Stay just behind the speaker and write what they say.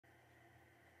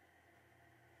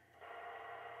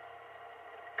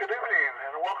Good evening,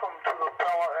 and welcome to the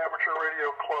Pella Amateur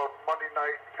Radio Club Monday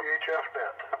Night VHF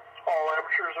Net. All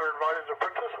amateurs are invited to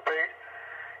participate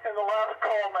in the last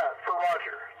call net for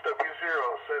Roger,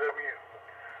 W0ZMU.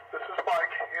 This is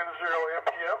Mike,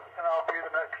 N0MPM, and I'll be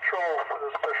the net control for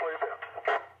this special event.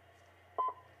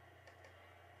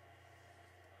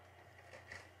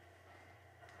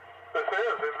 This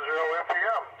is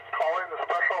N0MPM, calling the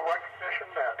special recognition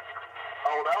net.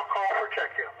 I will now call for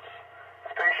check-ins.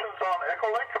 Stations on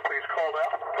Echolink, please call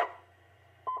now.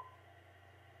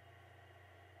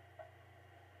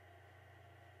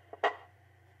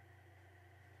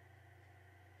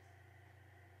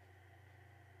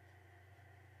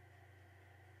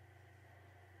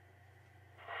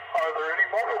 Are there any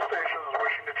mobile stations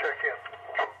wishing to check in?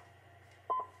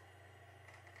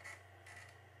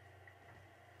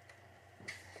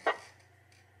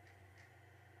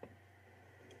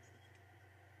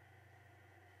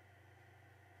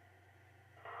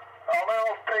 I'll now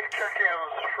take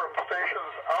check-ins from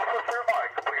stations Alpha through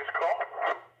Mike. Please call.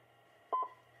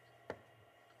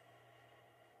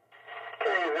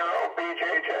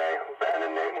 K0BJJ,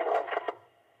 Bannon Newton.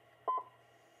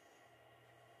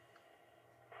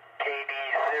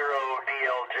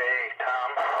 KD0DLJ,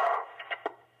 Tom.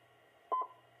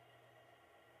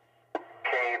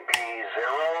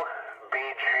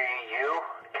 KB0BGU,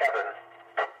 Kevin.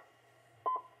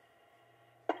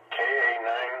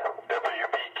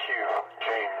 KA9WBQ,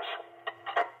 James.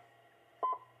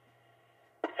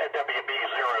 At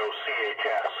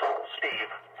WB0CHS,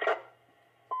 Steve.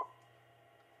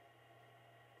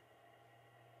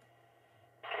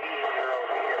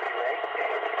 E0VWA,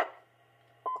 Dave.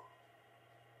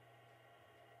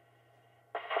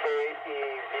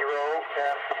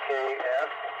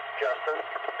 KE0FKS, Justin.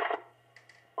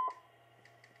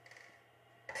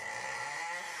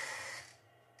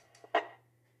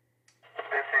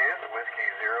 This is Whiskey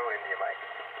Zero India Mike.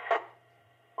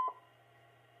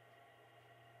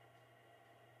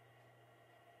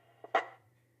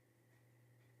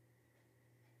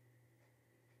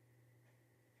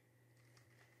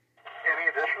 Any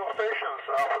additional stations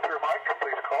Alpha through Mike,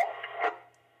 please call.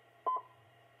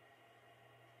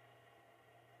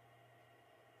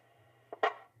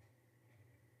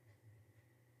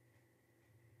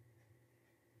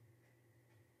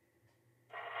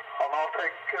 I'll now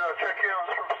take check-ins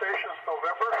from stations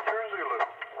November through Zulu.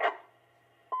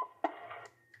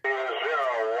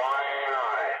 Zero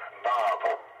YNI, Bob,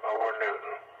 over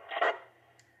Newton.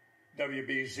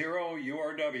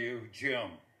 WB0URW, Jim.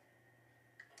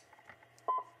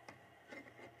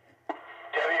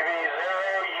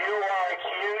 WB0URQ,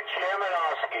 Jim and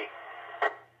Oski.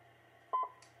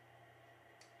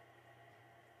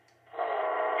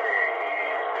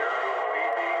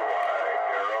 K0BBY,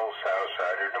 Daryl,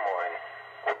 Southsider, Des Moines.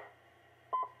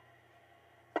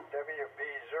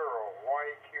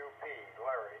 WB0YQP,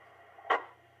 Larry.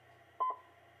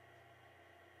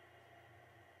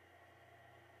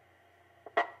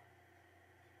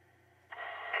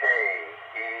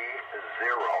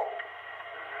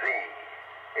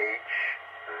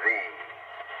 KE0ZHV,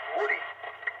 Woody.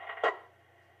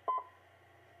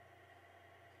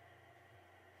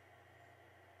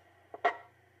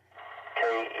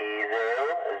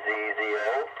 KE0ZZO,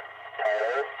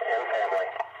 Tyler and family.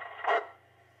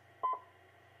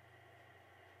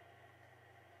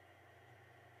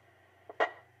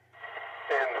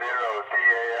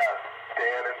 N0DAS,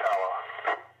 Dan and Pella.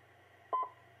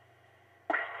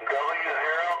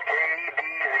 W0KDZ,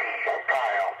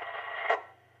 Kyle.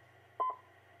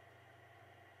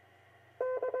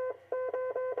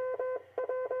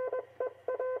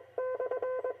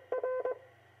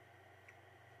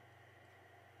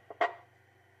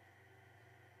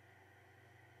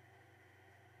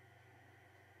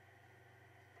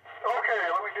 Okay,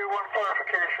 let me do one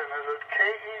clarification. Is it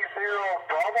KE0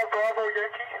 Bravo Bravo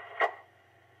Yankee?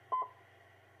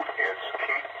 It's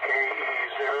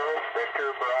KE0 Victor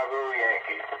Bravo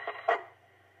Yankee.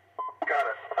 Got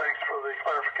it. Thanks for the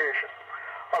clarification.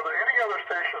 Are there any other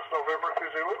stations November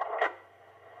through Zulu?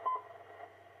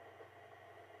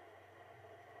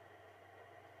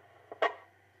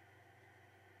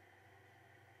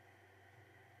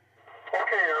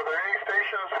 Okay, are there any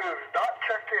stations who've not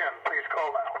checked in? Please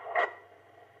call now.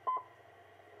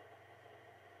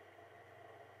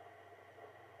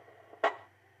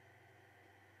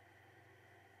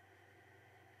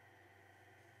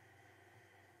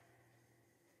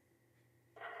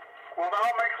 We'll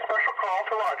now make a special call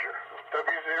to Roger,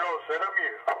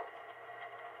 W0ZMU.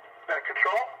 Net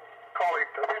control, calling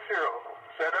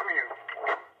W0ZMU.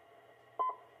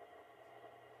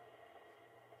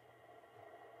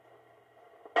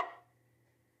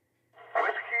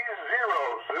 Whiskey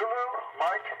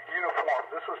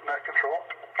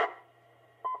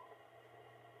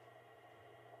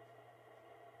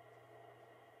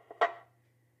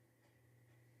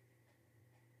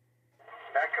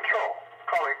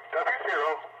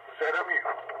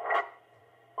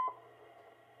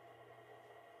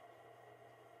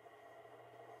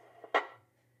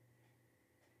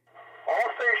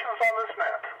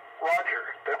Roger,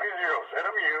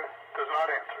 W0ZMU does not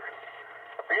answer.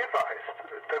 Be advised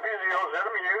that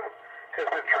W0ZMU has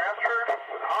been transferred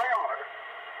with high honor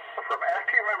from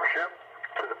active membership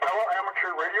to the Pella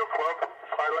Amateur Radio Club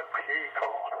Silent P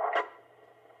call.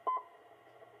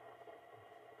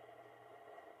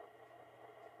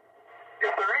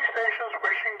 If there are any stations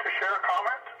wishing to share a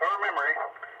comment or a memory,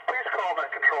 please call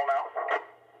net control now.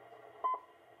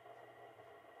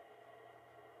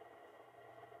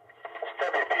 It's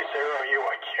W0ZMU.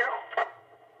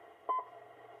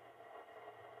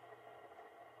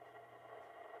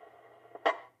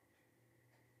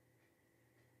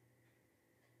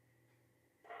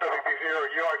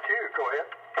 W0ZMU, go ahead.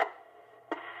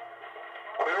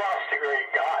 We lost a great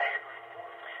guy.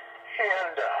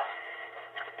 And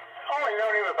only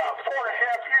known him about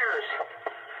 4.5 years.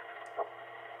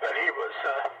 But he was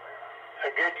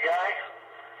a good guy,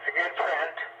 a good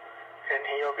friend, and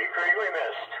he'll be greatly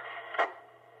missed.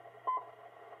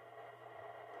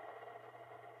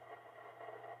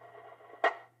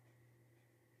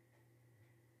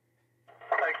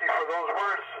 Thank you for those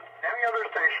words. Any other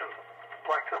station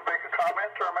like to make a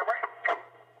comment or a memory?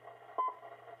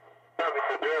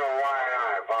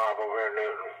 W0YI, Bob over in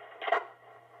Newton.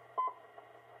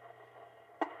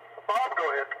 Bob, go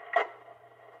ahead.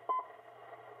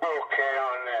 Okay,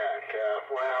 on that.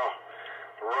 Well,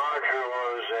 Roger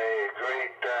was a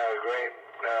great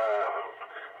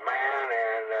man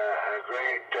and a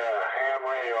great ham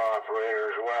radio operator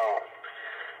as well.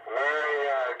 Very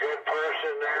good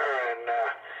person there, and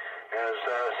as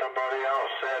somebody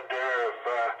else said there, if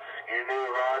you knew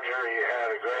Roger, you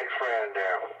had a great friend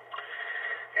there.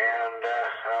 And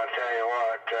I'll tell you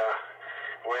what,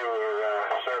 we were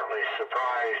certainly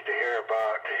surprised to hear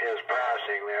about his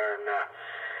passing there, and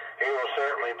he will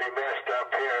certainly be missed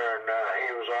up here, and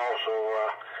he was also,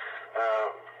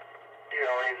 he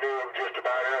knew just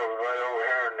about everybody over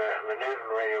here in the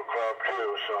Newton Radio Club too,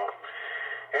 so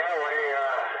anyway,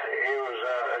 he was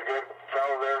a good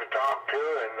fellow there to talk to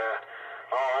and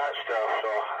all that stuff,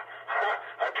 so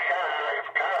I kind of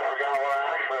forgot what I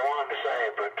actually wanted to say,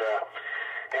 but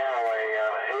anyway,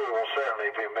 he will certainly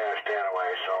be missed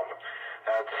anyway, so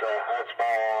that's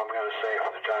about all I'm going to say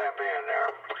for the time being there.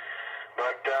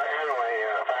 But anyway,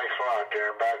 thanks a lot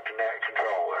there, and back to net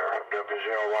control there,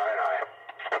 W0YI.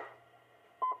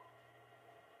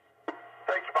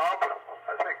 Thank you, Bob.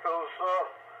 I think those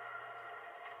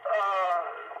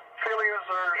feelings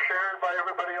are shared by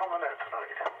everybody on the net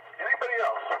tonight. Anybody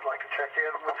else would like to check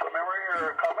in with a memory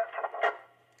or a comment?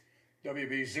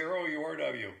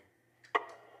 WB0URW.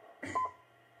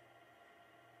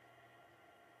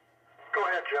 Go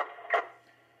ahead, Jim.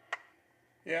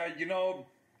 Yeah,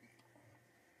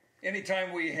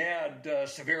 anytime we had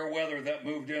severe weather that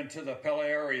moved into the Pella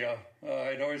area,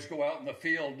 I'd always go out in the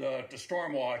field to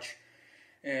storm watch.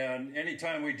 And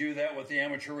anytime we do that with the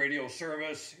amateur radio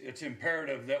service, it's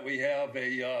imperative that we have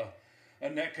a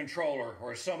net controller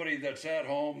or somebody that's at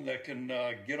home that can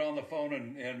get on the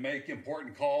phone and make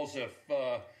important calls if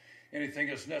anything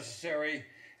is necessary.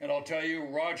 And I'll tell you,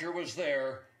 Roger was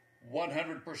there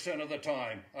 100% of the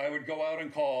time. I would go out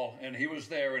and call, and he was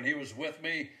there, and he was with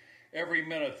me every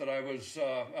minute that I was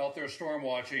out there storm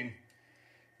watching.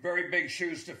 Very big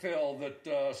shoes to fill that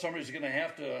somebody's going to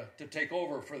have to take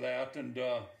over for that, and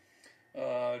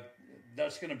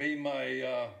that's going to be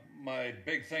my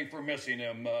big thing for missing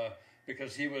him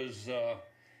because he was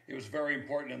very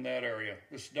important in that area.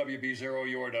 This is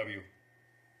WB0URW.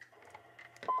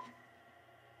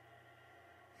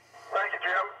 Thank you,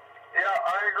 Jim. Yeah,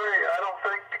 I agree. I don't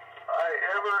think I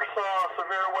ever saw a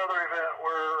severe weather event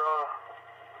where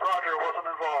Roger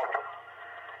wasn't involved.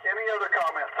 Any other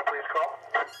comments, please call.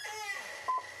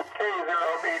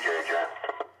 K0BJJ.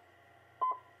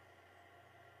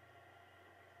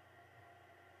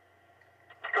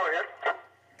 Go ahead.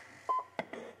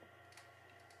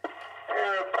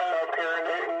 Yeah, up here in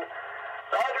Newton.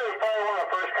 Roger was probably one of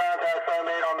the first contacts I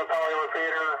made on the Pella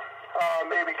repeater.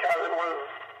 Maybe Kevin was,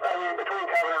 between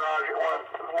Kevin and Roger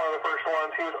was one of the first ones.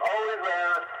 He was always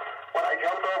there when I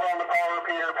jumped over on the Pella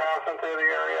repeater passing through the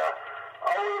area.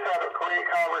 Always had a great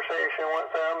conversation with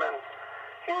them, and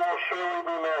he will surely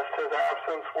be missed. His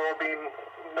absence will be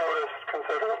noticed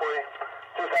considerably.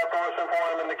 Just have to listen for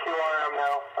him in the QRM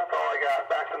now. That's all I got.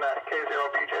 Back to net.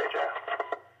 K0BJJ.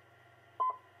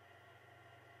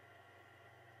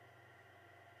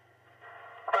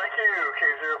 Thank you,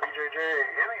 K0BJJ.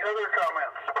 Any other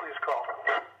comments, please call.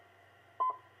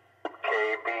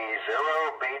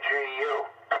 KB0BGU.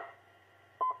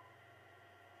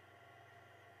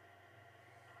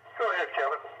 Go ahead,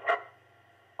 Kevin.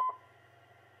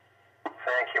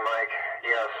 Thank you, Mike.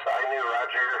 Yes, I knew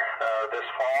Roger this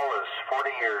fall as 40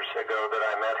 years ago that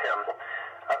I met him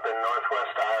up in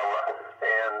northwest Iowa.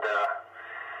 And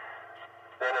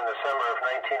then in the summer of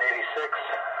 1986,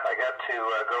 I got to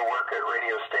go work at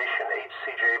radio station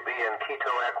HCJB in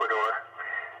Quito, Ecuador.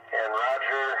 And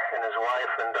Roger and his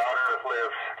wife and daughter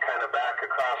lived kind of back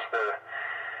across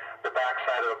the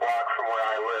backside of the block from where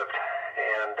I lived.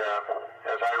 And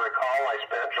as I recall, I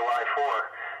spent July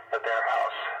 4 at their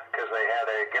house because they had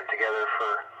a get-together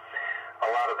for a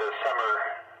lot of the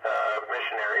summer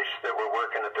missionaries that were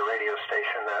working at the radio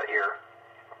station that year.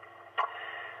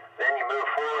 Then you move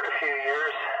forward a few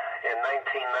years. In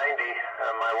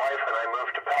 1990, my wife and I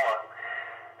moved to Pella,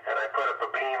 and I put up a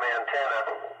beam antenna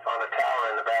on a tower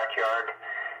in the backyard,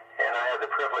 and I had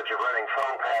the privilege of running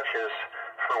phone patches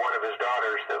for one of his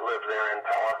daughters that lived there in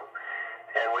Pella.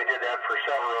 And we did that for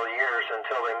several years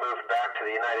until they moved back to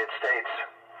the United States.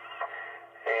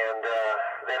 And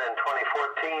then in 2014,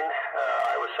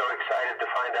 I was so excited to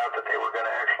find out that they were going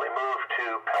to actually move to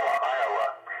Pella, Iowa.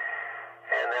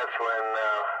 And that's when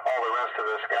all the rest of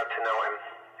us got to know him.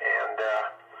 And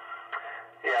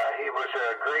yeah, he was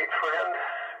a great friend,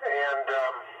 and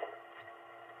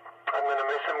I'm going to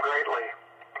miss him greatly.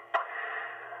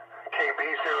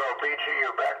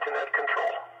 KB0BGU, back to net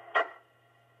control.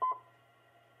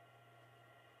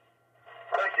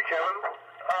 Thank you, Kevin.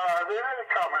 Are there any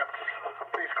comments?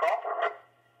 Please call.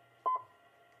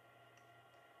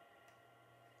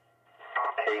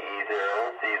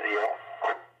 KE0ZZO.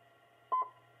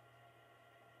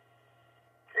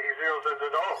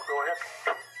 KE0ZZO, go ahead.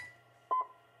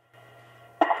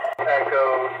 Echo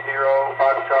 0,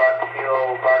 Foxtrot, Kilo,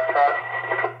 Foxtrot.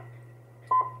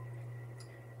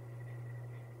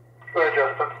 Go ahead,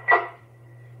 Justin.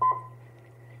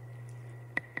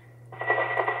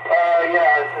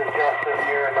 Yeah, this is Justin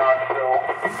here in Knoxville.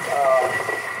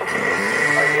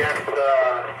 I guess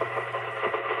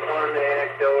one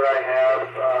anecdote I have,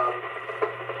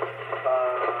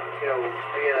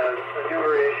 being a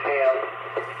newer-ish ham,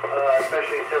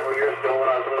 especially several years ago when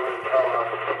I was living in Pella,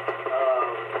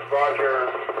 Roger,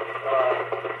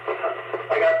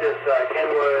 I got this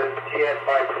Kenwood TS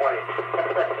 520.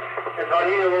 And so I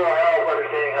needed a little help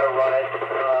understanding how to run it.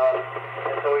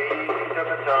 And so he took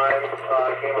the time,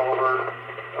 came over,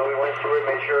 we went through it,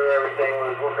 made sure everything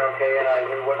was working okay, and I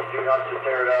knew what to do not to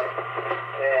tear it up.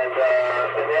 And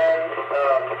then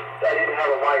I didn't have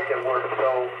a mic that worked,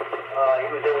 so he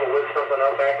was able to whip something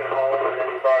up back at home, and then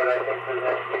he brought it, I think, to the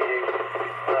next meeting.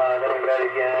 Then we met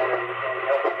again and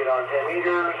helped us get on 10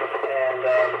 meters, and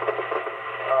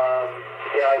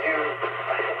yeah, I do,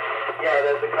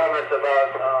 yeah, the comments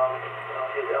about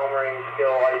his Elmering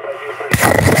skill, I do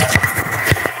appreciate that,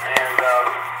 and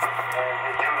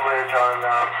his tutelage on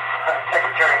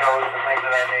secretary notes and things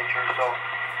of that nature, so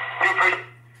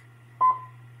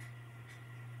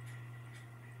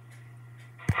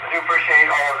I do appreciate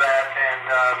all of that, and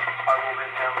I will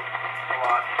miss him a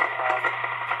lot, and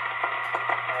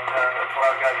that's what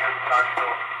I've got here in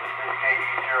Knoxville. This is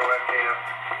KE0FKF,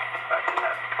 back to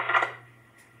net.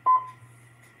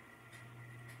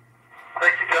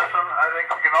 Thank you, Justin. I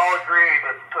think we can all agree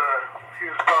that he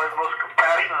was probably the most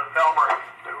compassionate Elmer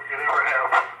that we could ever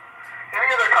have. Any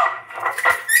other comments?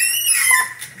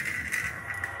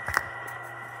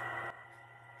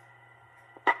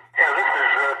 Yeah, this is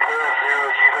Pella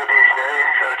 0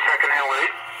 checking in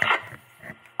late.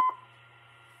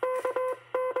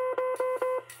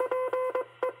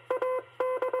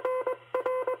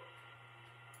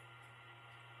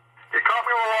 You caught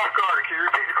me a little off guard. Can you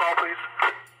repeat your call, please?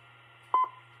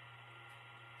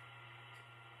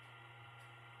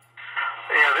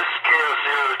 Yeah, this is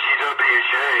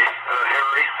KO0GWJ.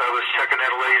 Harry, I was checking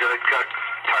in late. I got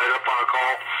tied up on a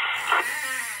call.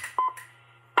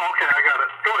 Okay, I got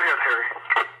it. Go ahead, Harry.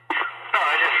 No,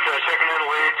 I just checking in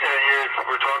late, and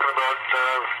we're talking about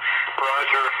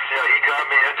Roger. Yeah, he got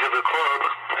me into the club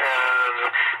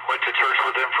and went to church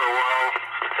with him for a while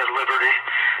at Liberty.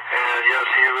 And yes,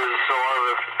 he was one of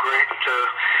the great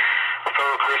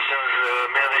fellow Christians,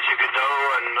 men that you could know,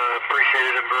 and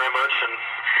appreciated him very much. And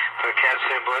I can't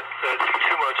say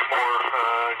too much more,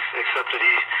 except that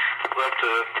he left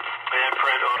an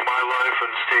imprint on my life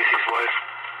and Stacy's life.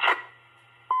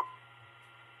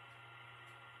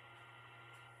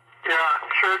 Yeah,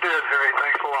 sure did, Harry.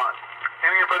 Thanks a lot.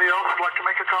 Anybody else would like to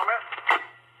make a comment?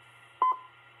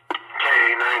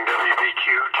 K9WBQ,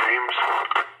 James.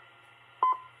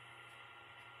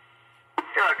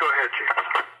 Yeah, go ahead,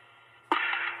 James.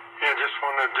 Yeah, just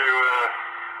wanted to,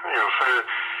 say that,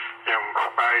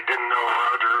 I didn't know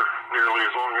Roger nearly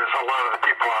as long as a lot of the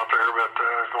people out there, but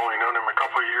I've only known him a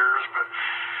couple of years. But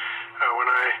when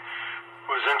I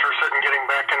was interested in getting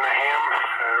back in the ham.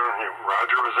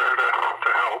 Roger was there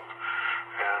to help,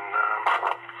 and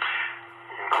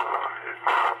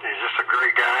he's just a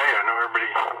great guy. I know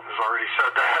everybody has already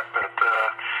said that, but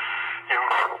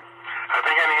I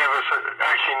think any of us that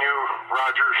actually knew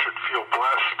Roger should feel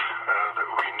blessed that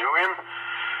we knew him,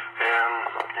 and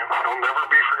he'll never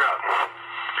be forgotten.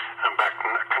 I'm back to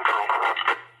net control.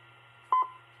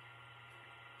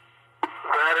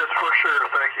 That is for sure.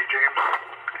 Thank you, James.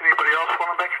 Anybody else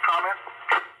want to make a comment?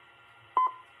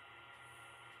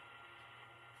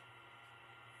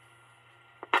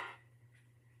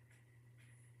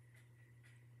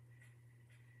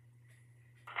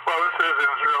 Well, this is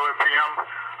W0ZMU.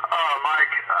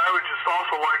 Mike, I would just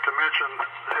also like to mention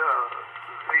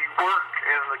the work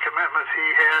and the commitment he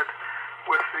had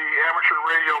with the Amateur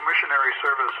Radio Missionary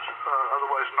Service,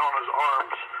 otherwise known as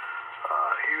ARMS.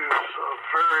 He was a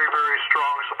very, very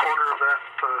strong supporter of that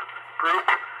group,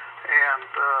 and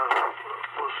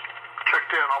was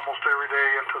checked in almost every day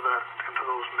into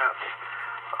those nets.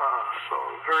 So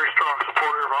very strong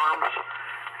supporter of ARMS,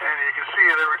 and you can see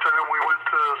it every time we went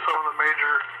to some of the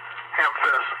major ham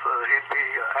fests. He'd be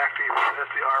active at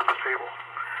the ARMS table.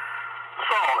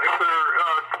 So if there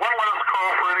one last call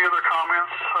for any other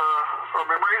comments or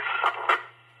memories.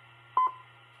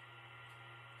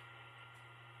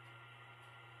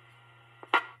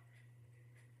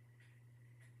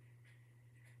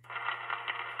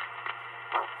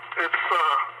 It's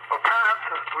apparent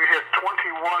that we had 21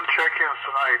 check-ins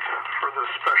tonight for this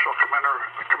special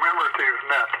commemorative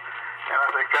net, and I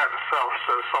think that itself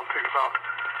says something about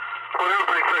what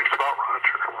everybody thinks about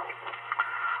Roger.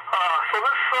 So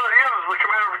this ends the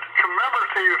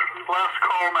commemorative last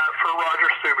call net for Roger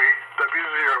Stubbe,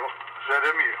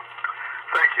 W0ZMU.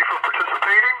 Thank you for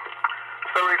participating.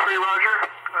 73 Roger,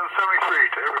 and 73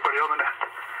 to everybody on the net.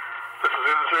 This is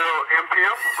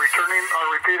W0ZMU, returning our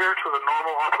repeater to the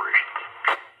normal operations.